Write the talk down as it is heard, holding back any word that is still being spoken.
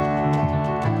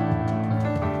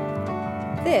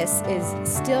This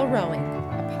is Still Rowing,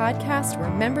 a podcast where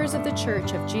members of the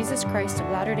Church of Jesus Christ of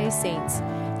Latter-day Saints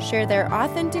share their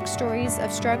authentic stories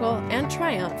of struggle and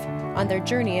triumph on their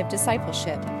journey of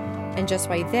discipleship, and just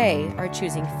why they are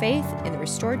choosing faith in the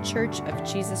restored Church of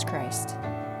Jesus Christ.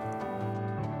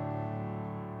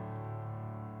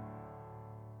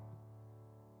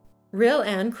 Rill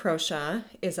Ann Croshaw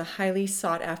is a highly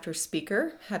sought-after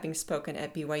speaker, having spoken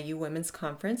at BYU Women's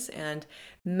Conference and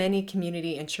many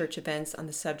community and church events on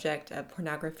the subject of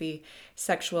pornography,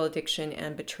 sexual addiction,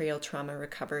 and betrayal trauma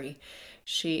recovery.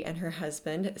 She and her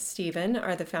husband, Stephen,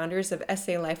 are the founders of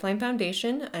SA Lifeline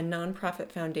Foundation, a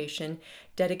nonprofit foundation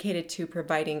dedicated to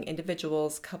providing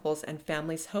individuals, couples, and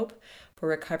families hope for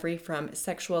recovery from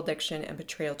sexual addiction and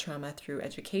betrayal trauma through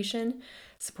education,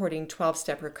 supporting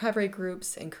 12-step recovery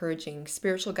groups, encouraging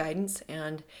spiritual guidance,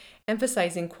 and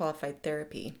emphasizing qualified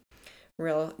therapy.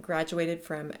 Rill graduated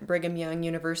from Brigham Young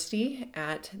University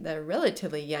at the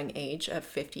relatively young age of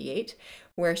 58,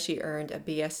 where she earned a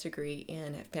BS degree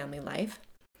in family life.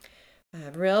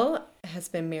 Rill has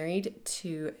been married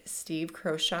to Steve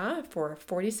Croshaw for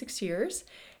 46 years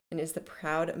and is the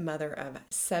proud mother of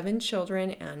 7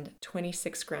 children and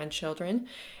 26 grandchildren.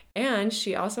 And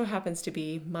she also happens to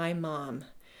be my mom.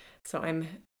 So I'm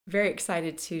very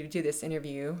excited to do this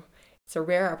interview. It's a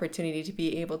rare opportunity to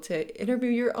be able to interview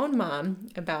your own mom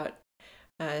about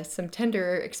some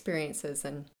tender experiences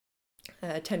and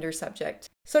a tender subject.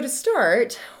 So to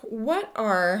start, what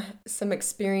are some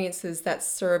experiences that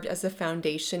served as a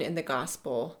foundation in the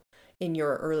gospel in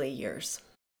your early years?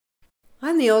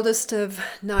 I'm the oldest of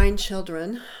 9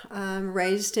 children,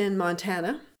 raised in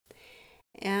Montana.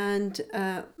 And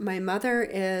my mother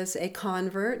is a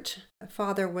convert.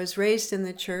 Father was raised in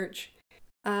the church.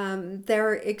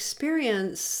 Their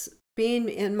experience being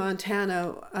in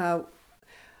Montana,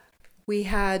 we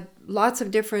had lots of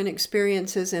different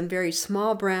experiences in very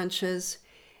small branches,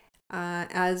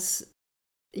 as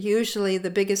usually the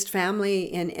biggest family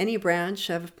in any branch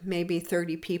of maybe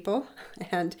 30 people.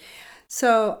 And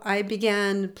so I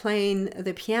began playing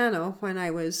the piano when I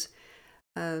was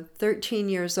 13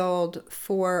 years old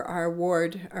for our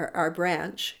ward, our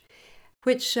branch,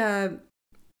 which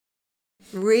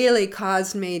really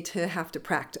caused me to have to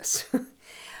practice.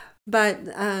 But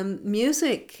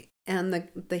music and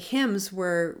the hymns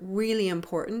were really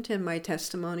important in my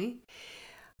testimony.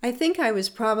 I think I was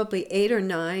probably 8 or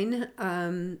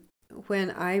 9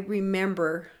 when I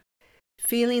remember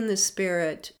feeling the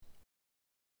Spirit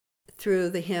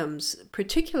through the hymns,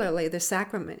 particularly the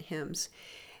sacrament hymns.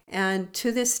 And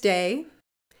to this day,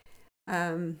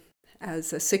 as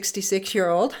a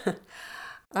 66-year-old,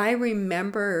 I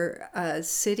remember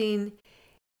sitting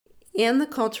in the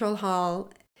cultural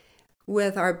hall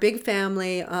with our big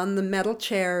family on the metal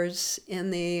chairs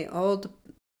in the old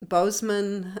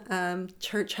Bozeman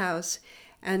church house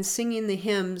and singing the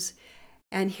hymns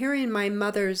and hearing my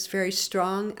mother's very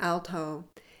strong alto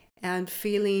and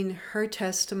feeling her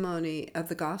testimony of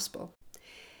the gospel.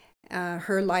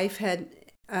 Her life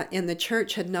in the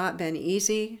church had not been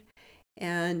easy,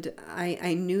 and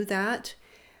I knew that.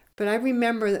 But I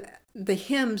remember the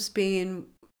hymns being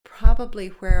probably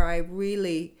where I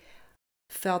really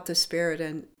felt the Spirit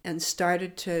and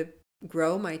started to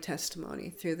grow my testimony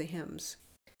through the hymns.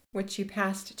 Which you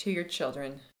passed to your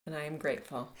children, and I am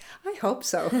grateful. I hope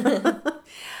so.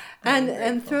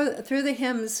 And through the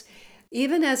hymns,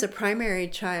 even as a primary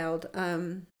child,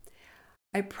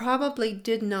 I probably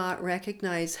did not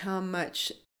recognize how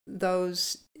much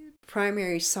those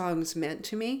primary songs meant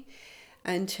to me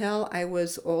until I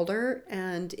was older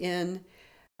and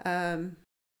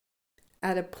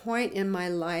at a point in my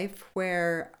life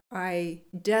where I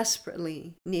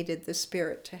desperately needed the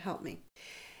Spirit to help me.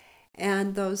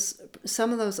 And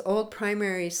some of those old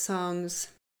primary songs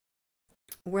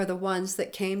were the ones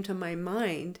that came to my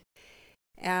mind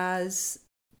as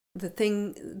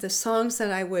the songs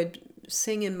that I would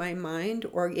sing in my mind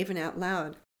or even out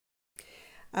loud.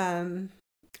 I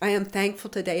am thankful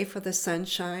today for the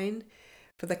sunshine,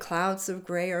 for the clouds of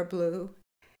gray or blue,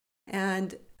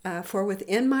 and for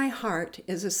within my heart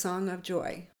is a song of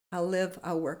joy. I'll live,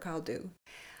 I'll work, I'll do.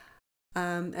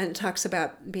 And it talks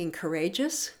about being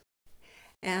courageous,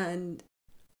 and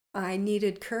I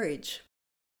needed courage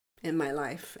in my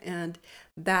life. And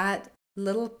that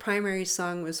little primary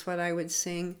song was what I would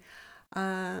sing.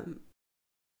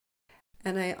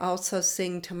 And I also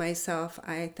sing to myself,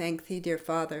 I thank thee, dear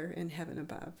Father, in heaven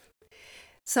above.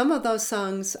 Some of those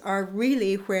songs are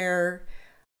really where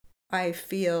I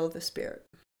feel the Spirit.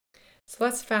 So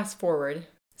let's fast forward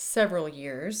several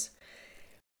years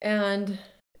and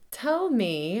tell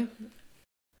me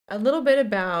a little bit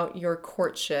about your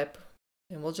courtship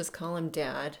And we'll just call him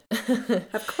Dad.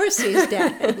 Of course he's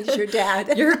dad. He's your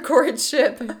dad. Your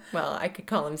courtship. Well, I could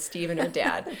call him Stephen or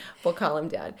Dad. We'll call him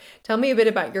Dad. Tell me a bit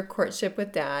about your courtship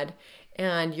with Dad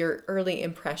and your early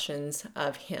impressions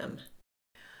of him.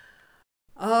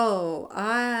 Oh,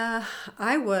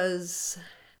 I was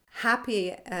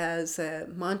happy as a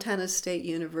Montana State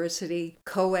University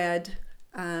co-ed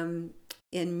in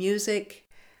music.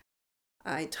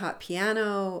 I taught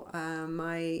piano.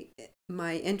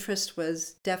 My interest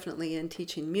was definitely in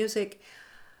teaching music,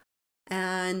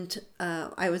 and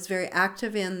I was very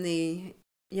active in the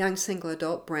young single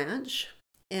adult branch.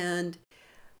 And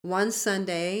one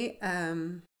Sunday,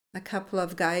 a couple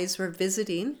of guys were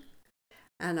visiting,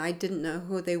 and I didn't know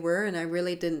who they were, and I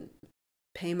really didn't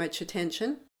pay much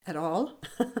attention at all.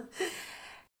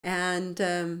 And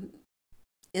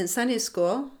in Sunday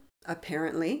school,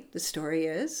 apparently, the story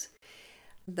is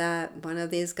that one of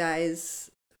these guys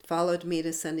followed me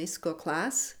to Sunday school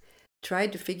class,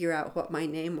 tried to figure out what my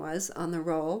name was on the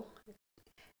roll,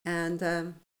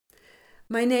 and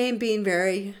my name being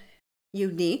very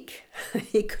unique,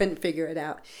 he couldn't figure it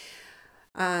out.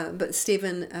 But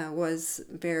Stephen was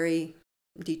very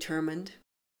determined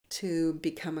to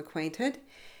become acquainted,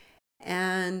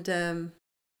 and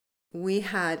we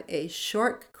had a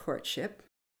short courtship.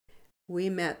 We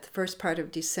met the first part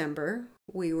of December.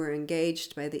 We were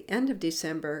engaged by the end of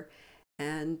December,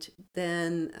 and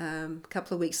then a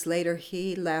couple of weeks later,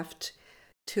 he left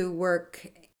to work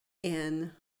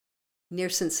near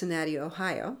Cincinnati,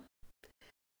 Ohio,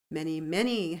 many,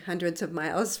 many hundreds of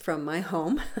miles from my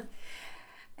home.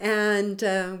 And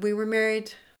we were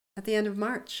married at the end of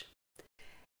March.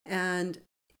 And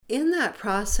in that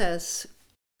process,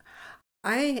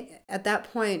 I, at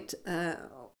that point,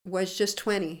 was just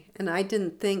 20, and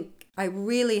I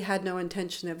really had no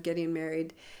intention of getting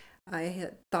married. I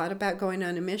had thought about going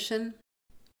on a mission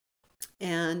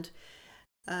and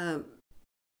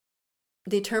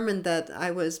determined that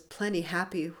I was plenty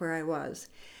happy where I was.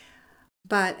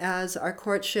 But as our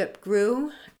courtship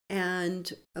grew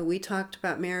and we talked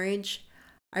about marriage,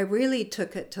 I really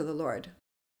took it to the Lord.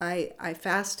 I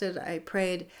fasted, I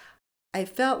prayed. I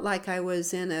felt like I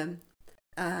was in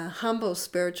a humble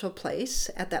spiritual place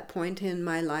at that point in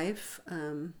my life.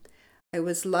 I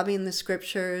was loving the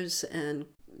scriptures and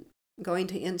going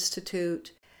to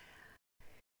institute.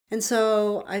 And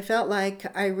so I felt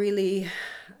like I really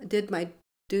did my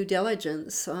due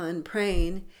diligence on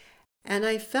praying. And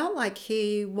I felt like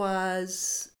he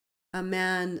was a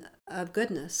man of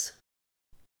goodness.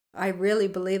 I really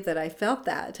believe that I felt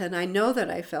that, and I know that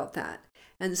I felt that.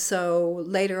 And so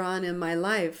later on in my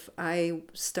life, I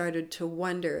started to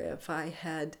wonder if I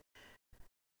had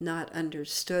not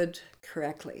understood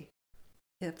correctly,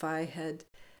 if I had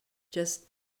just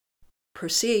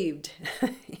perceived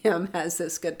him as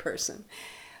this good person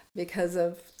because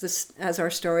of this, as our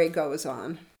story goes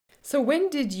on. So when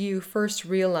did you first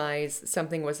realize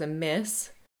something was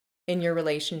amiss in your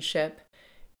relationship?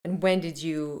 And when did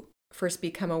you first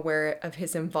become aware of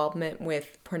his involvement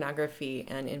with pornography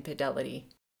and infidelity?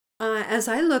 As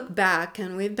I look back,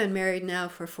 and we've been married now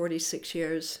for 46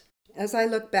 years, as I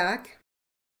look back,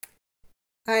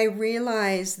 I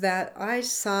realize that I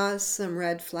saw some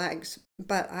red flags,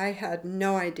 but I had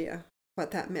no idea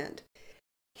what that meant.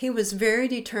 He was very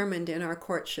determined in our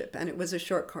courtship, and it was a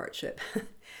short courtship.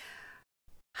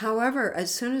 However,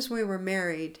 as soon as we were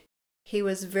married, he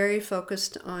was very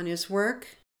focused on his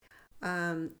work,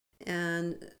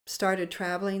 and started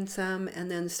traveling some, and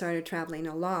then started traveling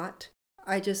a lot.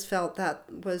 I just felt that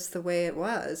was the way it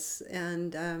was,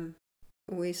 and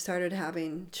we started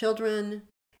having children,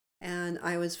 and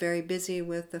I was very busy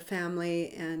with the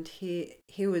family, and he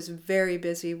was very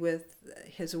busy with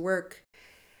his work.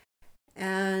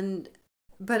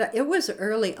 But it was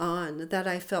early on that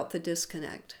I felt the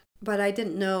disconnect, but I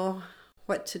didn't know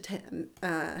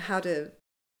how to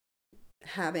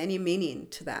have any meaning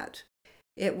to that.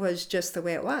 It was just the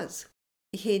way it was.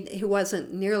 He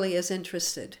wasn't nearly as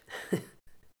interested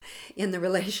in the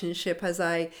relationship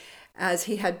as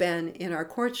he had been in our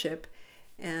courtship,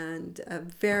 and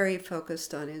very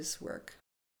focused on his work.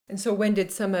 And so when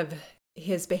did some of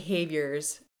his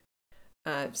behaviors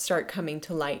start coming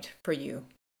to light for you?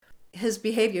 His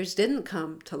behaviors didn't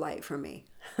come to light for me.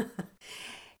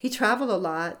 He traveled a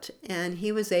lot, and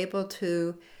he was able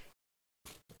to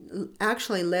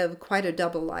actually live quite a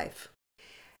double life.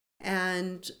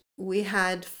 And we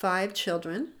had 5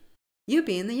 children, you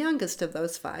being the youngest of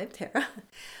those 5, Tara.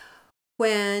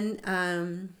 When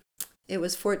it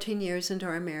was 14 years into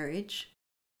our marriage,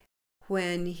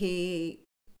 when he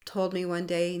told me one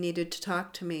day he needed to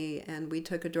talk to me, and we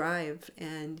took a drive,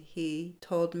 and he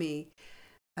told me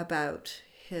about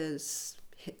his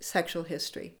sexual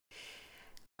history,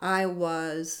 I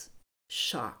was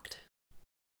shocked.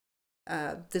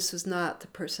 This was not the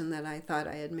person that I thought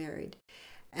I had married.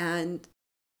 And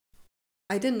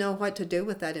I didn't know what to do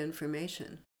with that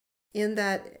information. In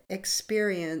that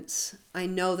experience, I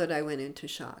know that I went into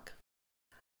shock.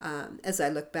 As I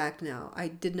look back now, I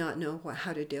did not know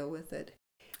how to deal with it.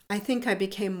 I think I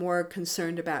became more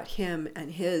concerned about him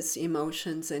and his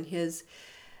emotions and his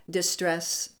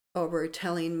distress over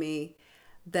telling me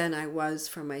than I was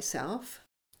for myself.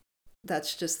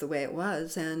 That's just the way it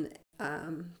was. And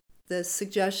the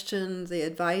suggestion, the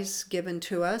advice given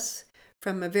to us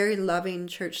from a very loving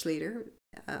church leader,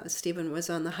 Stephen was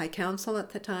on the High Council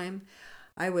at the time,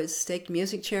 I was stake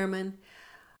music chairman,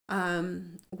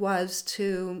 was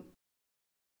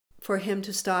for him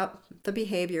to stop the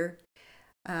behavior.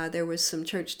 There was some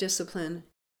church discipline,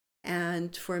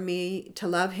 and for me to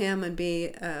love him and be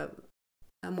a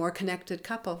more connected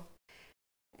couple.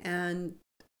 And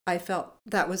I felt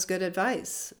that was good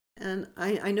advice. And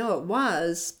I know it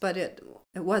was, but it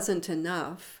wasn't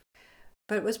enough.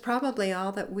 But it was probably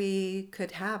all that we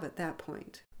could have at that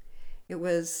point. It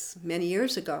was many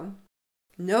years ago.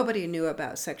 Nobody knew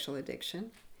about sexual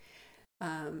addiction.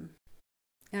 And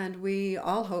we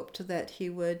all hoped that he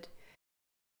would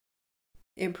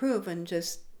improve and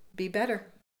just be better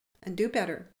and do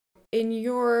better. In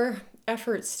your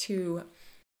efforts to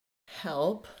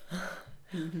help,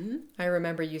 I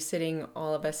remember you sitting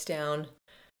all of us down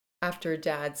after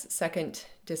Dad's second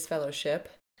disfellowship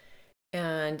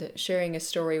and sharing a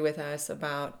story with us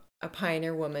about a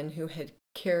pioneer woman who had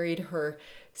carried her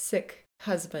sick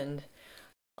husband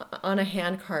on a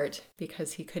handcart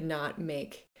because he could not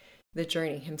make the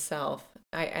journey himself.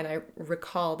 I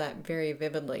recall that very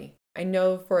vividly. I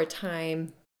know for a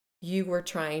time you were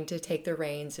trying to take the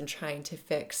reins and trying to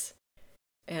fix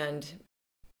and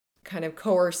kind of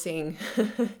coercing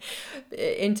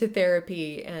into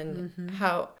therapy. And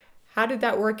how did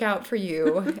that work out for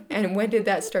you? And when did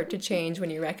that start to change when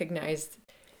you recognized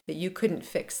that you couldn't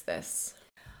fix this?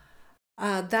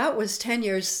 That was 10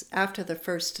 years after the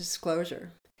first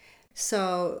disclosure.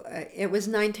 So it was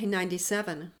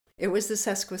 1997. It was the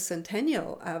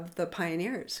sesquicentennial of the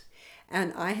pioneers.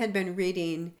 And I had been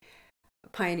reading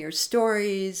pioneer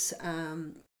stories.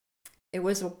 It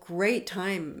was a great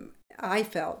time, I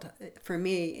felt, for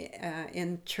me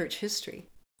in church history.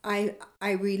 I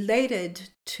related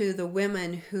to the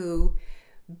women who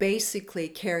basically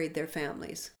carried their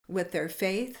families with their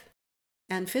faith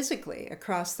and physically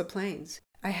across the plains.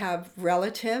 I have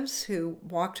relatives who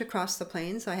walked across the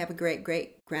plains. I have a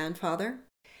great-great-grandfather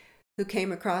who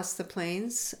came across the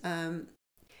plains.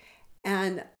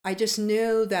 And I just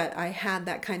knew that I had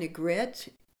that kind of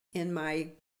grit in my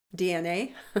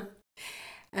DNA.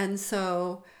 And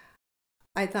so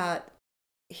I thought,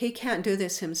 he can't do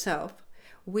this himself.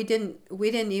 We didn't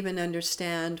even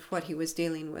understand what he was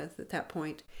dealing with at that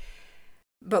point.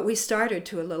 But we started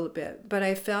to a little bit. But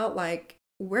I felt like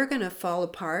we're going to fall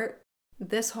apart.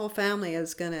 This whole family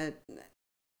is going to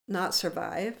not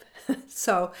survive.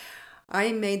 So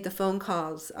I made the phone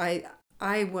calls. I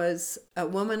was a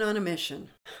woman on a mission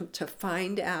to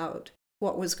find out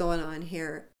what was going on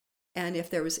here and if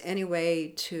there was any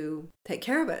way to take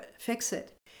care of it, fix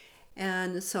it.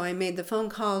 And so I made the phone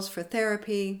calls for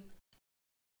therapy.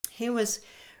 Stephen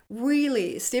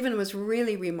was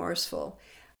really remorseful.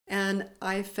 And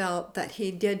I felt that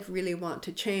he did really want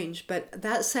to change. But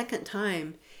that second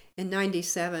time in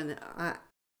 97,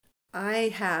 I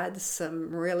had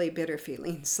some really bitter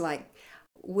feelings. Like,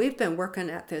 we've been working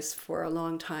at this for a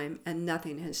long time and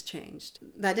nothing has changed.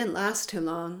 That didn't last too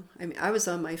long. I mean, I was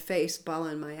on my face,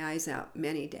 bawling my eyes out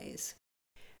many days,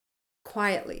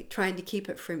 quietly trying to keep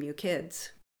it from you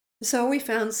kids. So we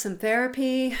found some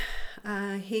therapy.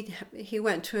 He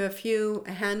went to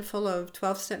a handful of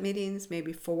 12-step meetings,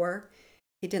 maybe 4.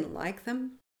 He didn't like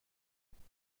them.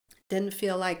 Didn't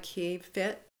feel like he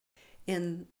fit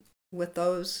in with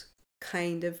those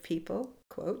kind of people,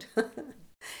 quote.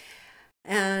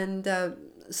 And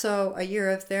so a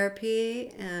year of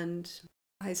therapy, and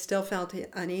I still felt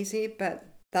uneasy, but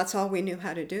that's all we knew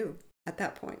how to do at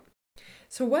that point.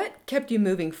 So what kept you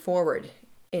moving forward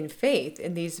in faith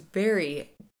in these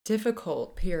very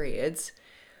difficult periods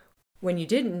when you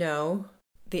didn't know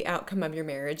the outcome of your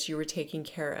marriage? You were taking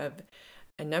care of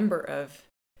a number of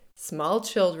small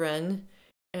children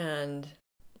and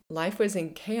life was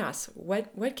in chaos.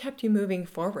 What kept you moving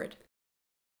forward?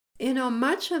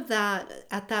 Much of that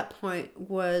at that point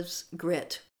was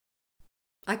grit.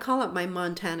 I call it my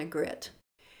Montana grit.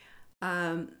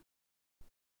 I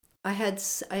have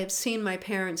seen my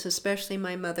parents, especially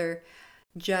my mother,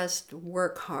 just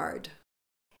work hard.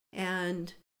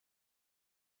 And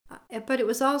but it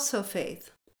was also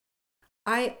faith.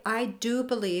 I do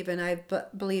believe, and I've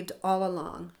believed all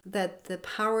along, that the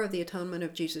power of the atonement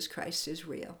of Jesus Christ is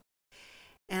real.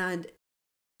 And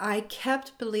I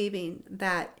kept believing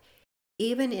that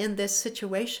even in this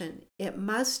situation, it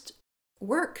must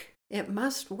work. It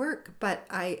must work. But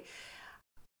I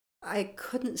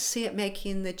couldn't see it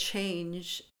making the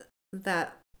change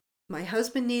that my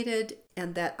husband needed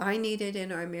and that I needed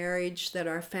in our marriage, that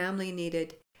our family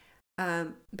needed.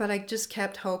 But I just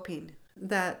kept hoping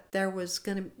that there was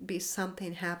going to be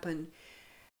something happen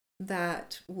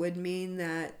that would mean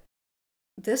that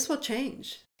this will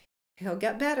change. He'll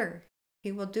get better.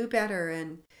 He will do better,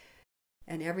 and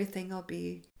everything will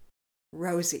be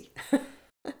rosy.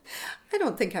 I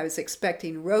don't think I was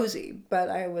expecting rosy, but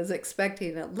I was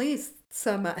expecting at least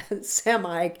some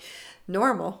semi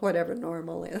normal, whatever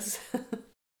normal is.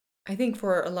 I think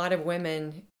for a lot of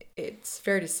women, it's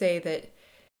fair to say that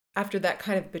after that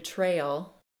kind of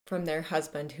betrayal from their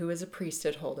husband, who is a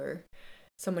priesthood holder,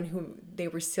 someone who they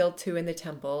were sealed to in the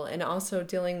temple, and also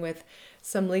dealing with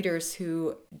some leaders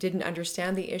who didn't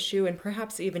understand the issue and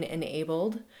perhaps even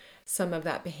enabled some of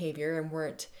that behavior and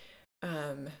weren't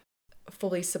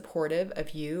fully supportive of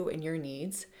you and your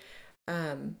needs.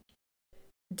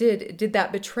 Did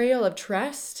that betrayal of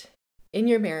trust in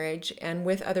your marriage and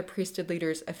with other priesthood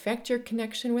leaders affect your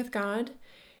connection with God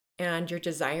and your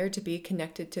desire to be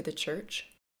connected to the church?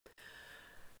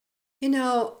 You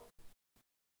know,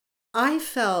 I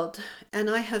felt, and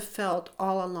I have felt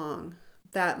all along,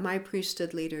 that my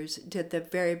priesthood leaders did the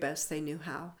very best they knew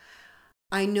how.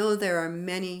 I know there are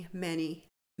many, many,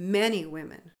 many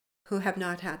women who have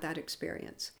not had that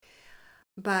experience.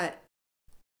 But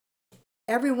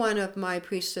every one of my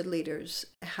priesthood leaders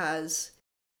has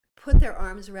put their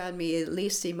arms around me, at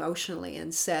least emotionally,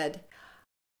 and said,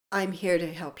 I'm here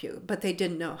to help you, but they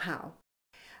didn't know how.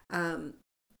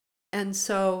 And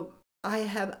so I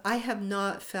have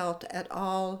not felt at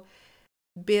all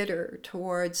bitter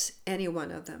towards any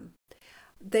one of them.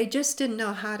 They just didn't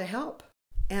know how to help.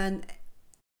 And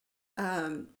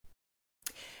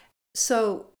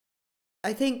so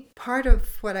I think part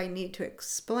of what I need to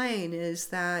explain is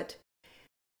that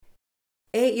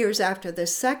 8 years after the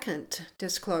second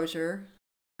disclosure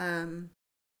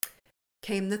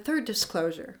came the third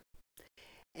disclosure.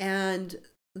 And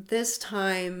this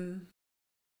time,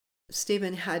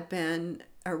 Stephen had been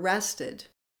arrested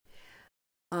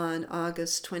on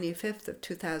August 25th of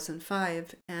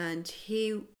 2005, and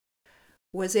he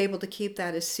was able to keep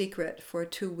that a secret for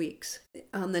 2 weeks.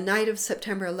 On the night of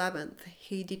September 11th,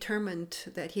 he determined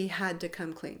that he had to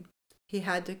come clean. He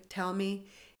had to tell me,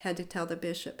 had to tell the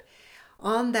bishop.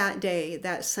 On that day,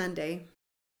 that Sunday,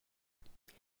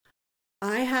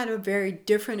 I had a very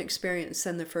different experience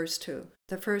than the first two.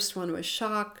 The first one was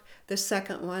shock. The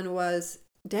second one was,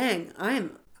 dang,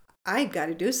 I've got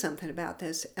to do something about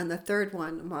this. And the third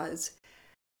one was,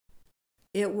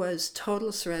 it was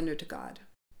total surrender to God.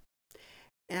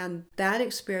 And that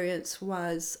experience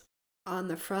was on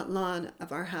the front lawn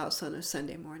of our house on a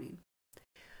Sunday morning.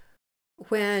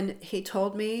 When he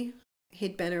told me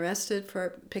he'd been arrested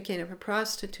for picking up a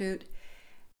prostitute,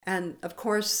 and of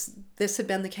course, this had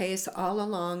been the case all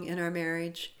along in our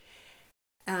marriage.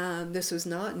 This was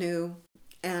not new.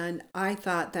 And I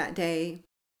thought that day,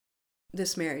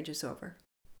 this marriage is over.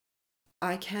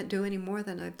 I can't do any more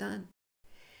than I've done.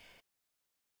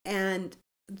 And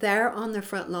there on the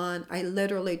front lawn, I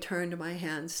literally turned my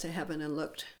hands to heaven and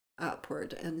looked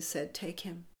upward and said, take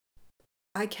him.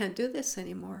 I can't do this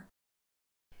anymore.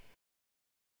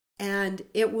 And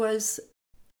it was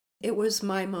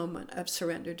my moment of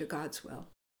surrender to God's will.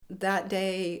 That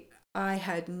day, I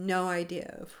had no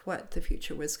idea of what the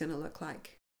future was going to look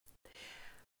like.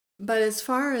 But as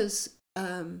far as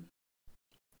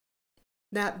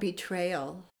that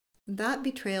betrayal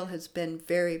has been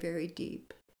very, very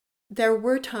deep. There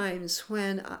were times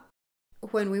when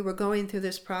we were going through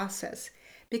this process,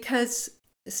 because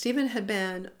Stephen had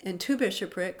been in 2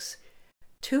 bishoprics,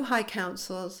 2 high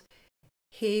councils.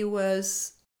 He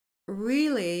was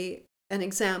really an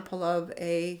example of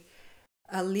a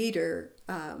leader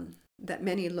that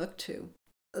many look to.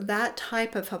 That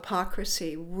type of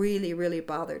hypocrisy really, really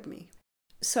bothered me.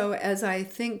 So as I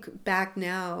think back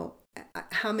now,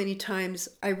 how many times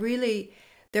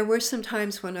there were some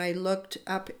times when I looked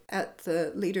up at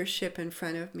the leadership in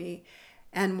front of me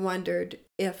and wondered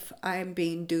if I'm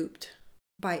being duped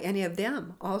by any of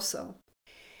them also.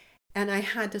 And I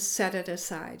had to set it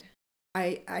aside.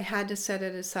 I had to set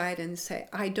it aside and say,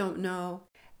 I don't know,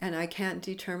 and I can't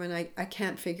determine, I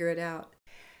can't figure it out.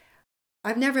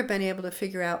 I've never been able to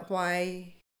figure out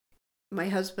why my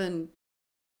husband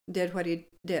did what he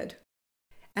did.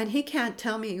 And he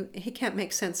can't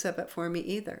make sense of it for me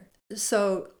either.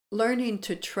 So learning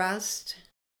to trust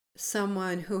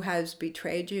someone who has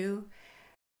betrayed you,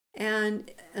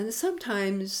 and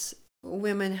sometimes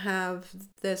women have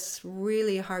this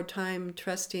really hard time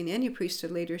trusting any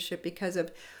priesthood leadership because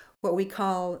of what we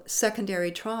call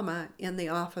secondary trauma in the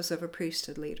office of a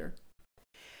priesthood leader.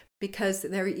 Because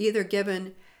they're either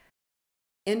given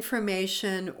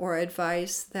information or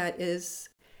advice that is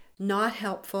not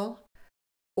helpful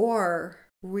or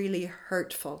really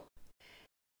hurtful.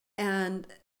 And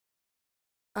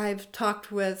I've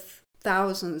talked with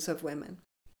thousands of women,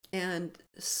 and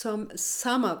some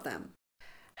of them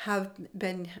have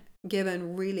been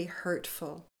given really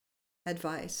hurtful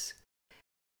advice.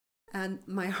 And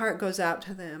my heart goes out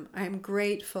to them. I'm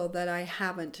grateful that I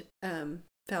haven't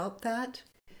felt that,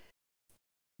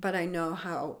 but I know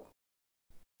how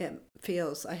it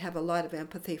feels. I have a lot of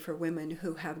empathy for women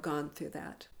who have gone through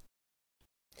that.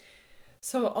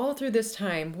 So all through this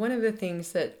time, one of the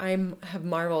things that I have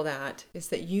marveled at is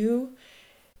that you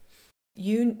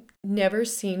never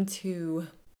seem to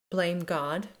blame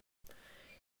God.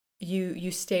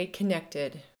 You stayed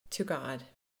connected to God.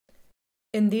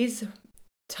 In these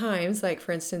times, like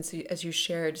for instance, as you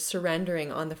shared,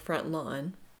 surrendering on the front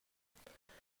lawn,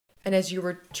 and as you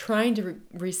were trying to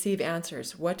receive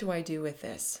answers, what do I do with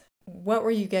this? What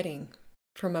were you getting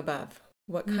from above?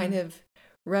 What kind of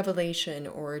revelation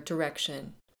or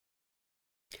direction?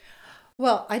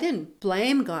 Well, I didn't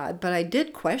blame God, but I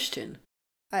did question.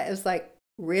 I was like,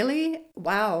 really?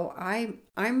 Wow, I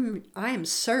am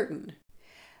certain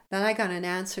that I got an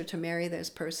answer to marry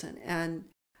this person. And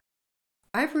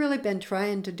I've really been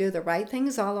trying to do the right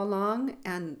things all along,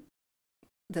 and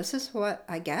this is what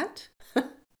I get?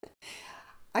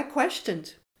 I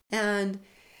questioned. And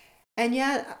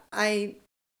yet I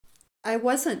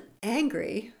wasn't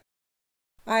angry.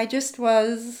 I just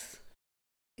was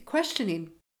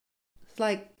questioning.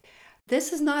 Like,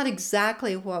 this is not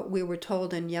exactly what we were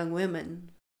told in Young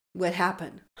Women would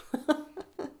happen.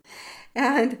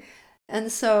 and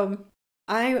so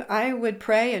I would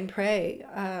pray and pray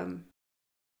and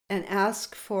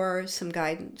ask for some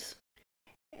guidance.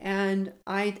 And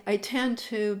I tend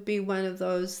to be one of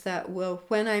those that will,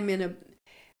 when I'm in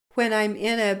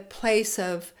a place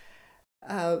of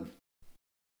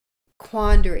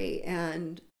quandary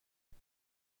and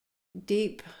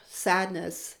deep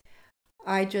sadness,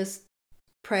 I just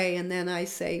pray, and then I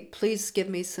say, please give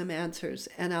me some answers,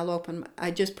 and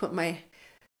I just put my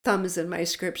thumbs in my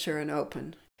scripture and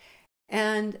open.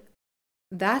 And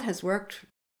that has worked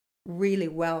really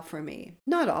well for me.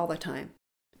 Not all the time.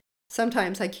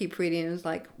 Sometimes I keep reading and it's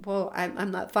like, well,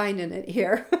 I'm not finding it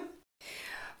here.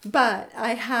 But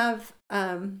I have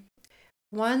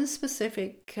one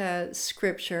specific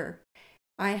scripture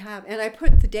I have, and I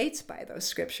put the dates by those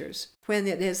scriptures when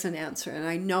it is an answer, and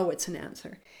I know it's an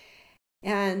answer.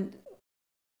 And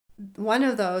one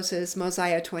of those is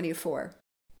Mosiah 24.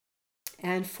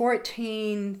 And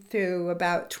 14 through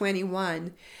about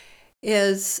 21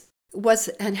 was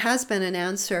and has been an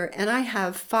answer. And I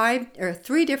have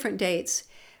 3 different dates,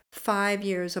 5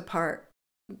 years apart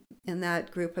in that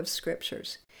group of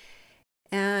scriptures.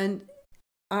 And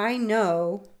I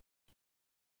know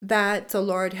that the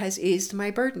Lord has eased my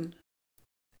burden.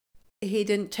 He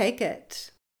didn't take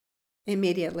it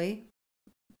immediately,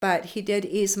 but he did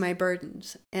ease my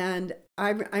burdens. And I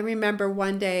remember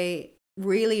one day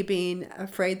really being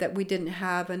afraid that we didn't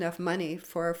have enough money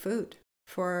for food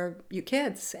for you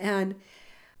kids. And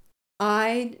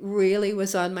I really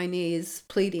was on my knees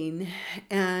pleading.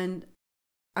 And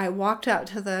I walked out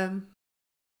to the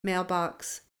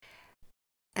mailbox,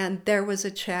 and there was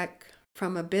a check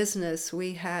from a business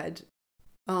we had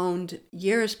owned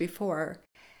years before.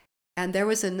 And there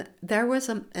was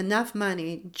enough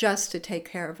money just to take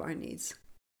care of our needs.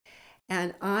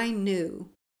 And I knew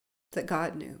that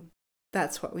God knew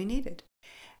that's what we needed.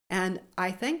 And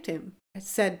I thanked him. I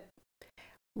said,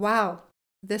 wow,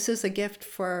 this is a gift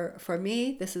for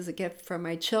me. This is a gift for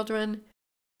my children.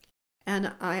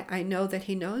 And I know that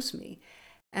he knows me.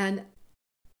 And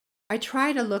I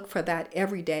try to look for that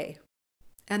every day.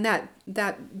 And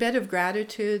that bit of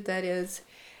gratitude that is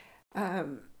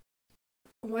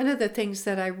one of the things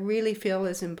that I really feel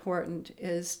is important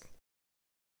is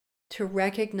to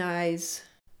recognize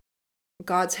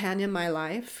God's hand in my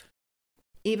life,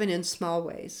 even in small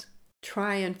ways.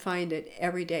 Try and find it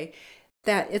every day.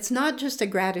 That it's not just a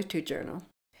gratitude journal.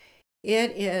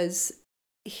 It is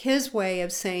his way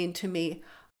of saying to me,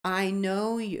 I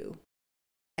know you,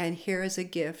 and here is a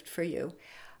gift for you.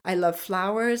 I love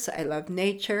flowers. I love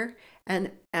nature.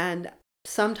 And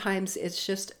sometimes it's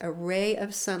just a ray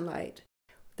of sunlight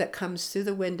that comes through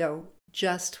the window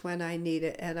just when I need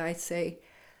it. And I say,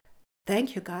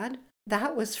 thank you, God.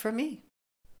 That was for me.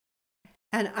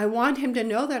 And I want him to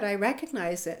know that I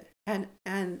recognize it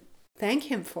and thank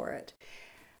him for it.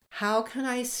 How can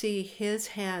I see his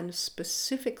hand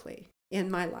specifically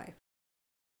in my life?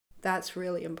 That's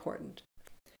really important.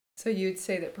 So you'd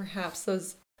say that perhaps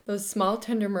those small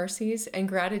tender mercies and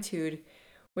gratitude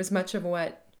was much of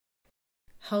what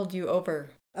held you over.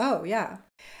 Oh, yeah.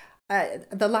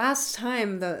 The last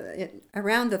time,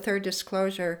 around the third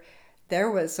disclosure,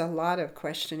 there was a lot of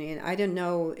questioning. I didn't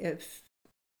know if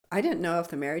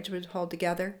the marriage would hold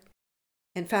together.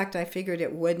 In fact, I figured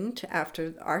it wouldn't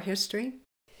after our history.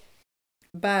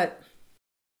 But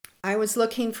I was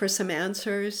looking for some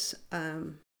answers,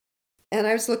 and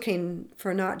I was looking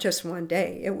for not just one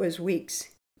day, it was weeks.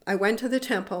 I went to the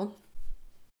temple,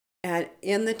 and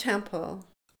in the temple,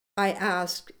 I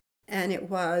asked, and it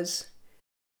was,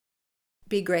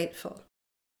 be grateful.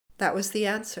 That was the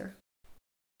answer.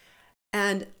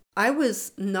 And I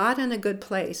was not in a good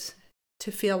place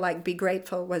to feel like be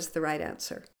grateful was the right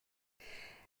answer.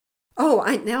 Oh,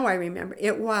 now I remember.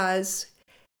 It was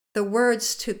the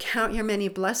words to count your many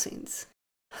blessings.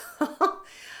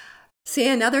 See,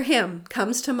 another hymn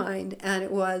comes to mind, and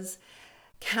it was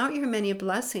count your many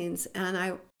blessings. And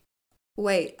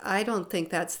I don't think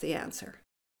that's the answer.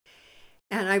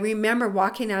 And I remember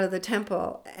walking out of the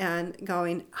temple and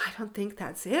going, I don't think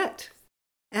that's it.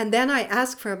 And then I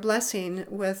asked for a blessing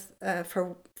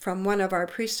from one of our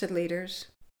priesthood leaders.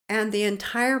 And the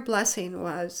entire blessing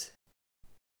was,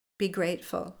 be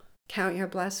grateful, count your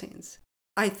blessings.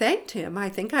 I thanked him. I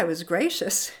think I was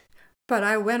gracious. But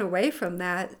I went away from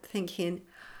that thinking,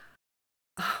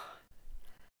 oh,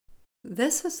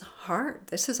 this is hard.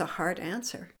 This is a hard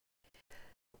answer.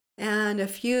 And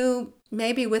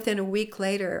maybe within a week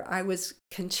later, I was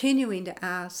continuing to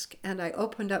ask, and I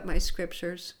opened up my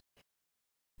scriptures,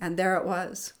 and there it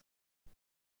was.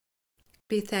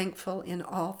 Be thankful in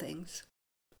all things.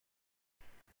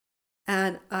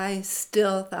 And I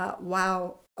still thought,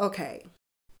 wow, okay,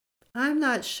 I'm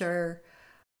not sure,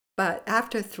 but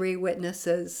after 3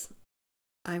 witnesses,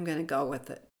 I'm going to go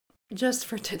with it, just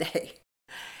for today.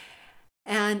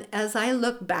 And as I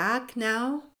look back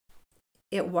now,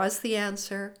 it was the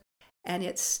answer, and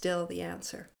it's still the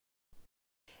answer.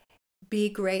 Be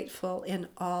grateful in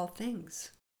all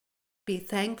things. Be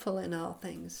thankful in all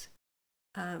things.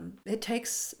 It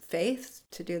takes faith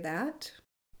to do that,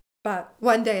 but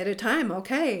one day at a time.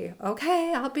 Okay,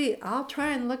 I'll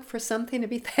try and look for something to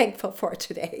be thankful for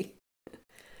today.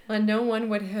 And no one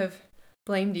would have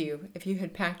blamed you if you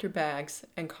had packed your bags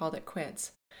and called it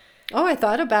quits. Oh, I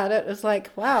thought about it. It was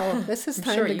like, wow, this is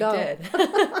time to go. I'm sure you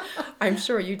did. I'm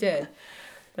sure you did.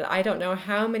 But I don't know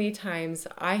how many times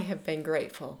I have been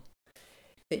grateful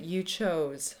that you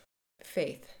chose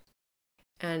faith.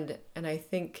 And I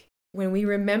think when we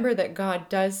remember that God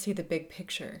does see the big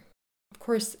picture, of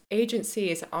course, agency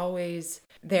is always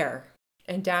there.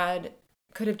 And Dad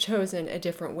could have chosen a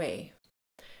different way.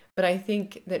 But I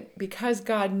think that because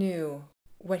God knew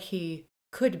what he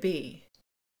could be,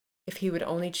 if he would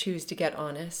only choose to get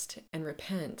honest and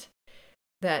repent,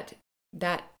 that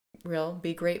real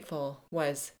be grateful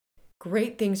was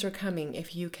great things are coming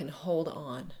if you can hold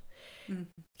on.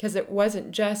 Because it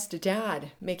wasn't just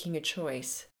Dad making a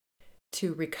choice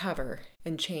to recover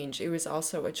and change. It was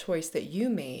also a choice that you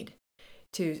made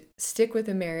to stick with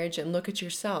the marriage and look at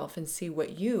yourself and see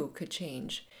what you could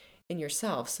change in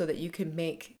yourself so that you could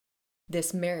make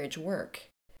this marriage work.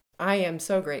 I am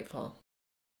so grateful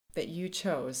that you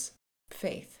chose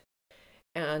faith.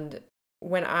 And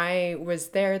when I was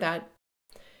there that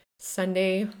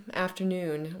Sunday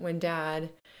afternoon when Dad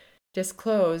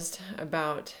disclosed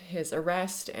about his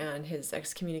arrest and his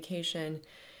excommunication,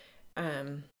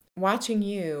 watching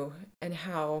you and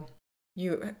how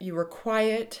you were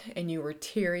quiet and you were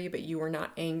teary, but you were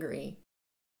not angry.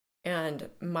 And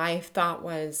my thought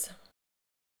was,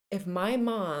 if my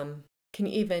mom can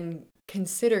even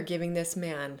consider giving this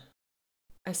man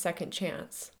a second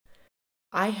chance,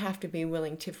 I have to be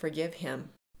willing to forgive him,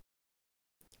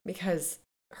 because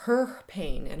her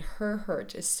pain and her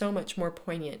hurt is so much more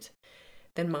poignant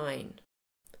than mine,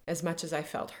 as much as I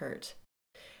felt hurt.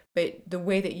 But the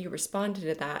way that you responded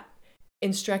to that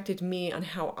instructed me on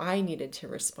how I needed to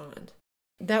respond.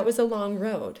 That was a long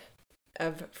road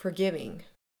of forgiving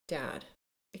Dad,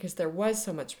 because there was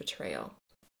so much betrayal.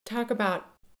 Talk about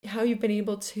how you've been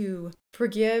able to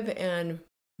forgive and,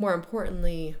 more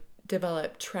importantly,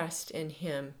 develop trust in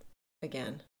him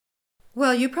again.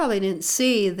 Well, you probably didn't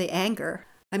see the anger.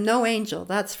 I'm no angel,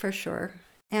 that's for sure.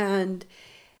 And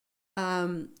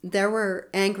there were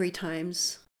angry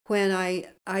times when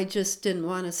I just didn't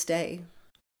want to stay,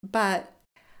 but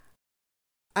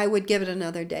I would give it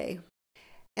another day.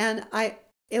 And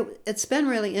it's been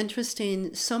really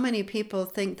interesting. So many people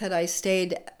think that I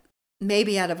stayed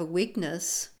maybe out of a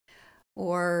weakness,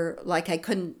 or like I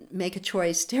couldn't make a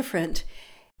choice different.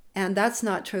 And that's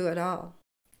not true at all.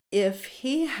 If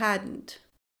he hadn't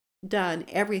done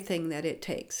everything that it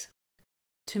takes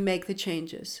to make the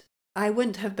changes, I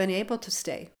wouldn't have been able to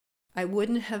stay. I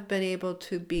wouldn't have been able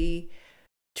to be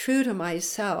true to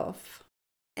myself.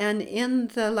 And in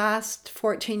the last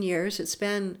 14 years, it's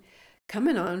been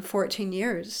coming on 14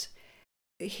 years,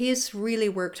 he's really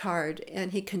worked hard,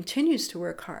 and he continues to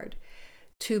work hard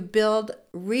to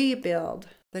rebuild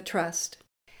the trust.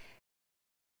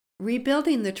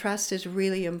 Rebuilding the trust is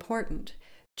really important.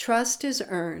 Trust is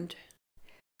earned.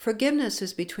 Forgiveness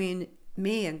is between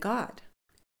me and God.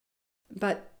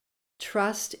 But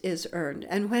trust is earned.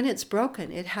 And when it's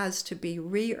broken, it has to be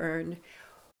re-earned,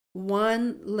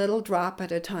 one little drop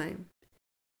at a time.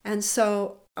 And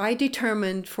so I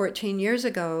determined 14 years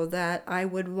ago that I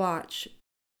would watch,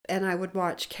 and I would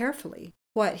watch carefully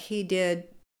what he did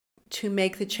to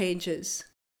make the changes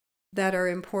that are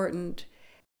important.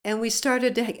 And we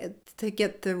started to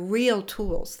get the real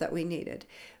tools that we needed.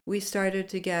 We started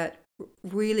to get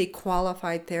really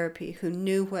qualified therapy who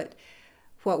knew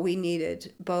what we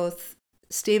needed, both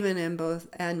Stephen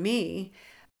and me.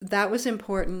 That was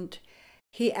important.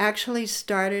 He actually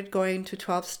started going to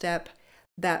 12-step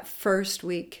that first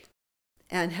week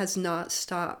and has not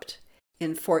stopped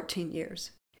in 14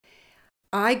 years.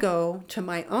 I go to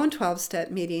my own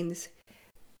 12-step meetings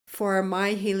for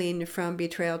my healing from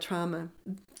betrayal trauma.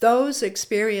 Those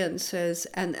experiences,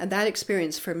 and that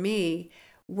experience for me,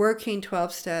 working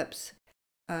 12 steps,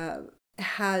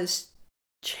 has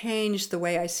changed the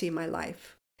way I see my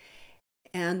life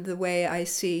and the way I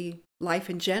see life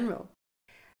in general.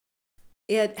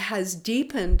 It has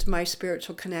deepened my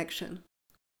spiritual connection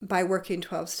by working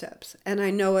 12 steps. And I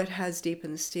know it has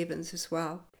deepened Stephen's as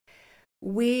well.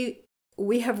 We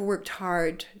have worked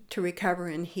hard to recover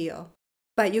and heal,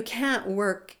 but you can't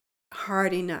work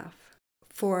hard enough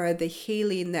for the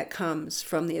healing that comes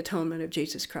from the atonement of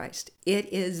Jesus Christ.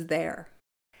 It is there.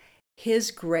 His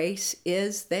grace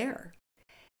is there.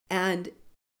 And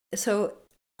so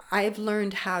I've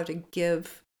learned how to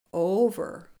give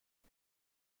over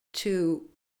to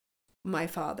my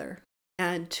Father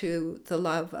and to the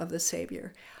love of the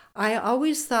Savior. I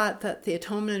always thought that the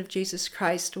atonement of Jesus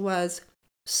Christ was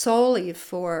solely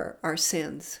for our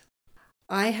sins.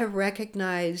 I have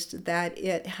recognized that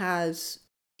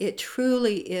it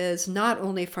truly is not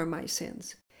only for my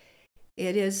sins.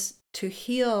 It is to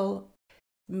heal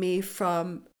me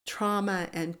from trauma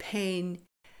and pain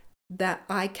that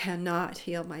I cannot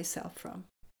heal myself from.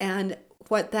 And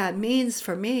what that means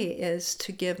for me is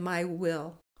to give my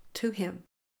will to Him.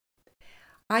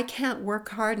 I can't work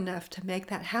hard enough to make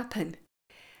that happen,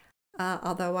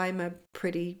 although I'm a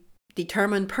pretty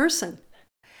determined person.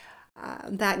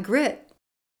 That grit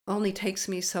only takes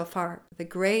me so far. The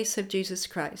grace of Jesus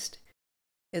Christ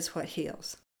is what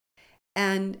heals.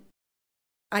 And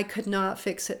I could not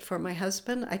fix it for my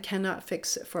husband. I cannot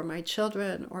fix it for my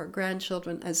children or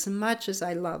grandchildren, as much as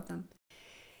I love them.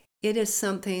 It is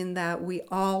something that we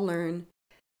all learn,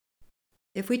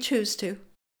 if we choose to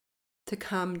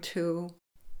come to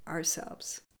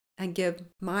ourselves and give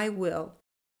my will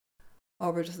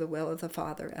over to the will of the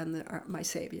Father and my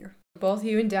Savior. Both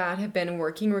you and Dad have been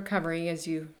working recovery, as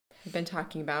you have been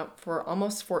talking about, for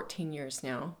almost 14 years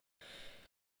now.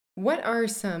 What are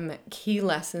some key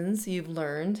lessons you've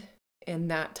learned in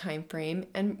that time frame,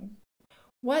 and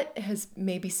what has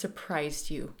maybe surprised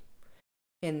you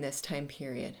in this time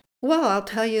period? Well, I'll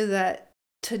tell you that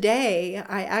today,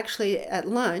 I actually, at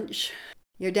lunch,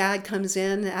 your dad comes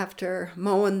in after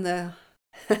mowing the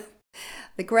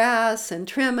the grass and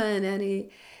trimming, and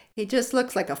he just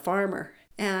looks like a farmer,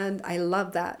 and I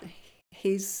love that.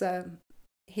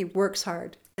 He works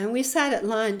hard. And we sat at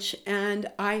lunch,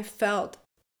 and I felt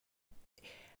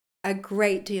a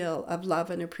great deal of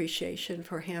love and appreciation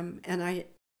for him. And I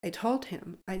told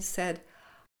him, I said,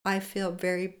 I feel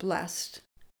very blessed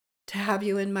to have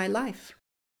you in my life.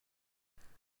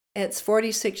 It's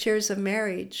 46 years of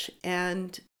marriage,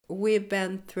 and we've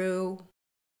been through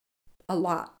a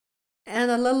lot.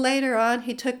 And a little later on,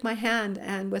 he took my hand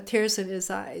and with tears in his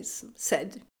eyes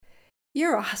said,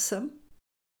 "You're awesome."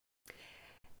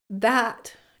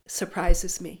 That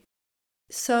surprises me.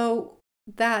 So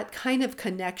that kind of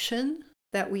connection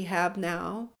that we have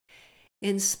now,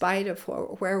 in spite of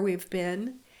where we've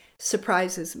been,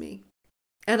 surprises me.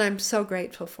 And I'm so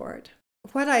grateful for it.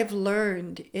 What I've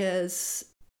learned is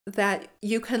that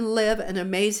you can live an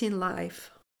amazing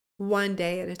life one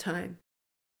day at a time.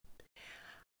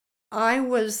 I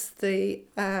was the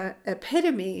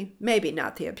epitome, maybe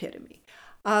not the epitome,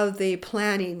 of the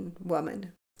planning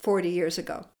woman 40 years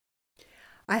ago.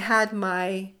 I had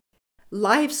my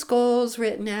life's goals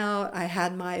written out. I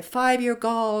had my 5-year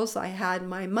goals. I had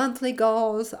my monthly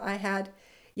goals.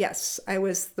 Yes, I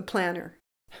was the planner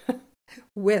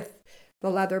with the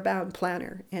leather-bound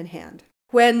planner in hand.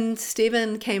 When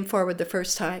Stephen came forward the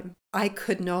first time, I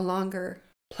could no longer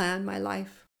plan my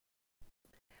life.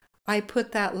 I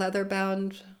put that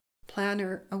leather-bound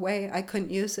planner away. I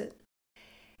couldn't use it.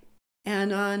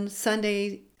 And on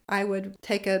Sunday, I would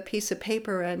take a piece of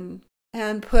paper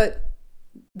and put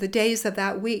the days of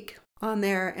that week on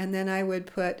there, and then I would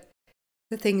put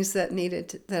the things that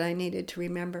I needed to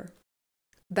remember.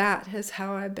 That is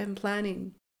how I've been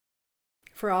planning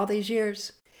for all these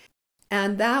years.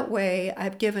 And that way,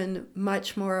 I've given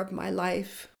much more of my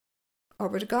life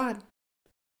over to God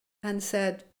and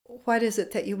said, what is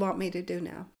it that you want me to do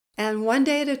now? And one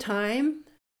day at a time,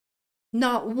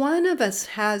 not one of us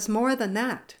has more than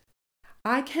that.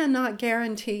 I cannot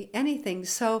guarantee anything.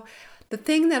 So the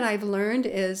thing that I've learned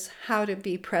is how to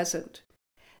be present.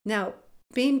 Now,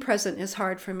 being present is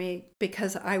hard for me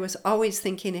because I was always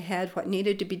thinking ahead what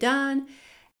needed to be done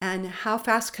and how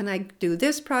fast can I do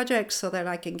this project so that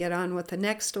I can get on with the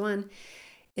next one.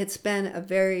 It's been a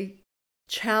very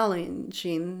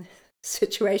challenging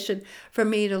situation for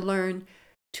me to learn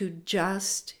to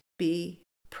just be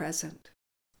present.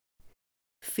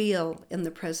 Feel in the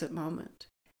present moment.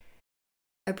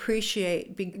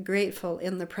 Appreciate, be grateful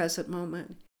in the present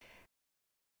moment.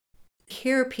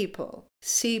 Hear people,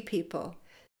 see people,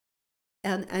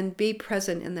 and be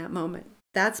present in that moment.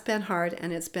 That's been hard,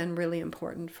 and it's been really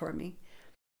important for me.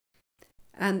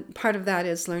 And part of that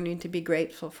is learning to be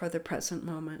grateful for the present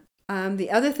moment.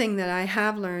 The other thing that I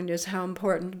have learned is how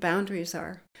important boundaries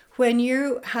are. When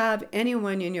you have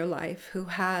anyone in your life who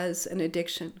has an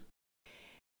addiction,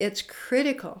 it's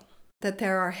critical that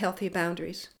there are healthy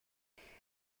boundaries.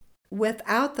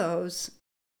 Without those,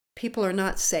 people are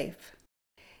not safe.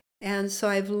 And so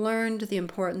I've learned the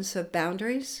importance of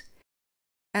boundaries,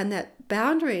 and that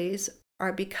boundaries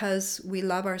are because we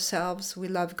love ourselves, we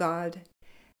love God,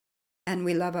 and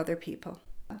we love other people.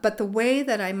 But the way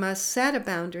that I must set a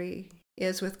boundary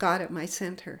is with God at my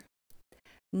center,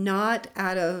 not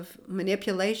out of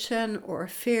manipulation or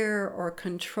fear or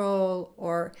control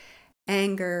or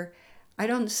anger.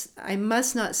 I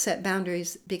must not set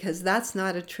boundaries because that's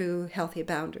not a true healthy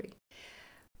boundary.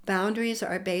 Boundaries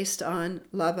are based on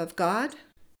love of God,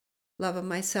 love of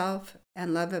myself,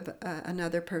 and love of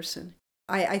another person.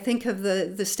 I think of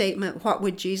the statement, what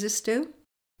would Jesus do?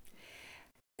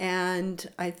 And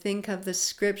I think of the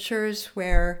scriptures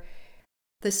where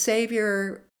the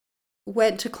Savior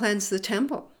went to cleanse the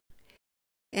temple.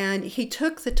 And he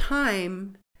took the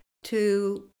time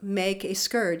to make a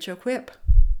scourge, a whip.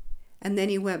 And then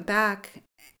he went back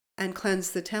and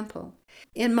cleansed the temple.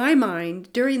 In my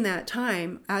mind, during that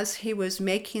time, as he was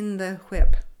making the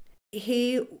whip,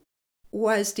 he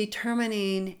was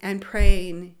determining and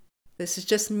praying. This is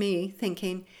just me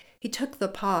thinking. He took the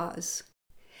pause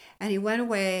and he went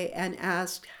away and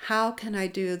asked, how can I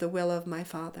do the will of my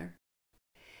Father?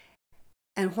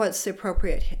 And what's the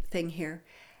appropriate thing here?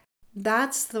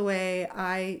 That's the way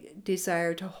I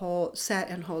desire to set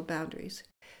and hold boundaries.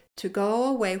 To go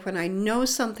away when I know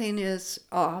something is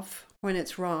off, when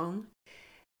it's wrong,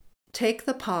 take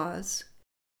the pause,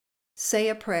 say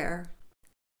a prayer,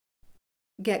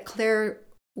 get clear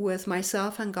with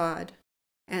myself and God,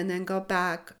 and then go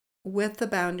back with the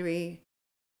boundary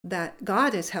that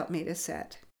God has helped me to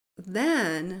set.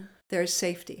 Then there's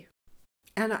safety.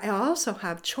 And I also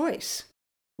have choice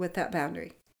with that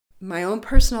boundary. My own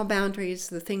personal boundaries,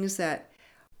 the things that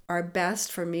are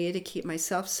best for me to keep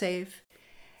myself safe,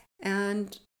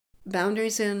 and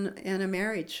boundaries in a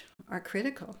marriage are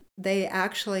critical. They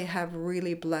actually have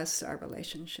really blessed our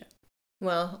relationship.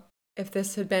 Well, if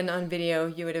this had been on video,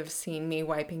 you would have seen me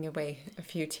wiping away a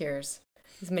few tears.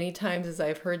 As many times as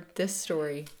I've heard this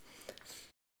story,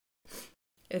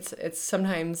 it's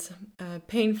sometimes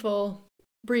painful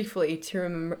briefly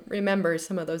to remember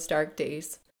some of those dark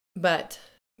days. But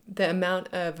the amount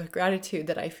of gratitude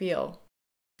that I feel,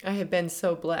 I have been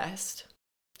so blessed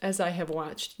as I have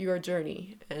watched your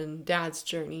journey and Dad's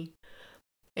journey.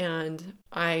 And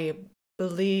I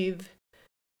believe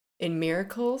in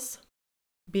miracles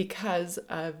because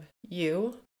of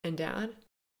you and Dad.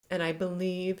 And I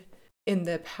believe in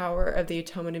the power of the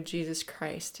atonement of Jesus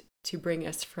Christ to bring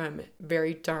us from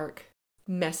very dark,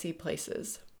 messy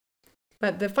places.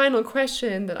 But the final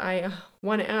question that I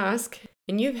want to ask,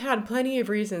 and you've had plenty of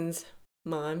reasons,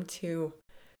 Mom, to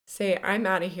say, I'm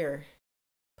out of here.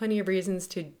 Plenty of reasons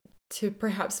to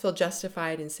perhaps feel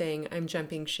justified in saying, I'm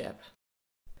jumping ship.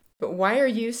 But why are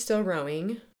you still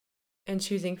rowing and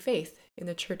choosing faith in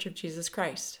the Church of Jesus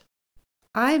Christ?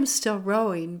 I'm still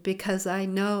rowing because I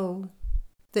know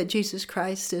that Jesus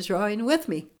Christ is rowing with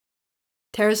me.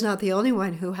 Tara's not the only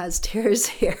one who has tears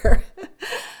here.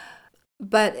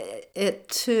 But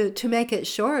to make it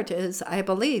short is, I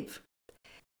believe.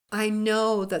 I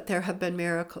know that there have been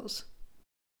miracles.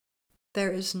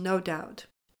 There is no doubt.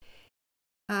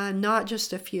 Not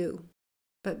just a few,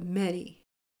 but many,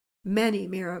 many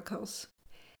miracles.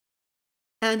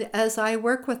 And as I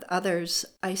work with others,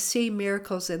 I see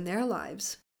miracles in their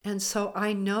lives. And so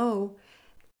I know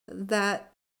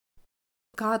that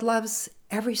God loves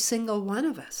every single one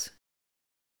of us.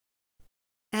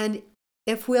 And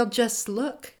if we'll just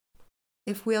look,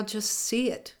 if we'll just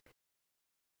see it,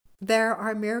 there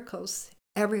are miracles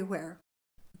everywhere.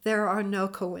 There are no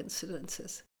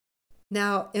coincidences.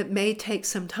 Now, it may take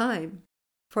some time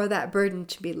for that burden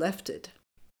to be lifted.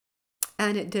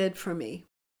 And it did for me.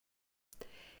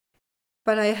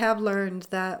 But I have learned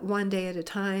that one day at a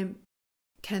time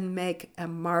can make a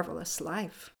marvelous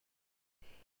life.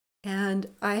 And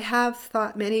I have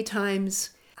thought many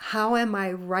times, how am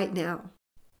I right now?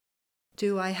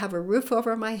 Do I have a roof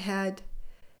over my head?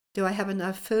 Do I have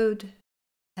enough food?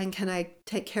 And can I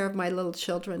take care of my little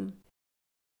children?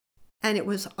 And it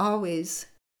was always,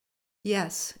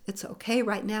 yes, it's okay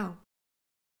right now.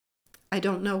 I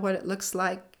don't know what it looks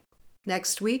like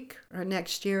next week or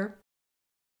next year.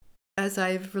 As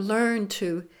I've learned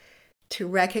to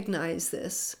recognize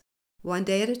this one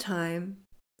day at a time,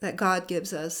 that God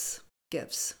gives us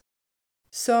gifts.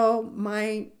 So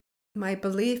my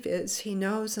belief is He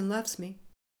knows and loves me.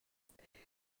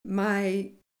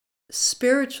 My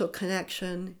spiritual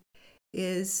connection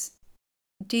is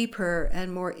deeper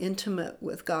and more intimate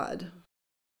with God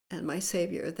and my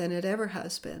Savior than it ever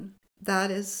has been.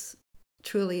 That is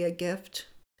truly a gift,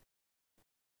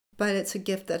 but it's a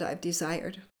gift that I've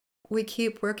desired. We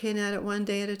keep working at it one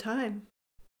day at a time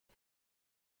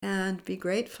and be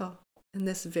grateful in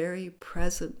this very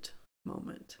present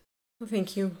moment. Well,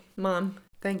 thank you, Mom.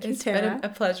 Thank you, It's Tara. been a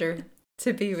pleasure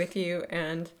to be with you,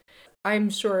 and I'm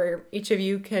sure each of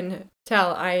you can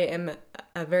tell I am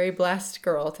a very blessed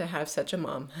girl to have such a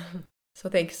mom. So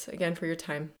thanks again for your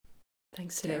time.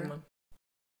 Thanks, Today, Tara. Mom.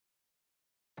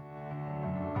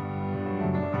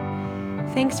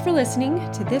 Thanks for listening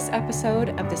to this episode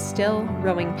of the Still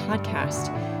Rowing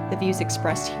podcast. The views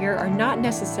expressed here are not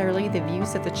necessarily the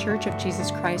views of the Church of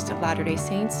Jesus Christ of Latter-day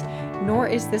Saints, nor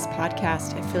is this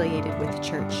podcast affiliated with the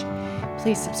church.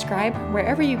 Please subscribe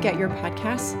wherever you get your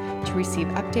podcasts to receive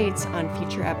updates on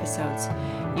future episodes.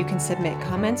 You can submit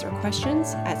comments or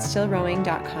questions at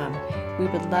stillrowing.com. We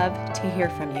would love to hear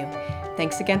from you.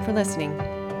 Thanks again for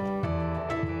listening.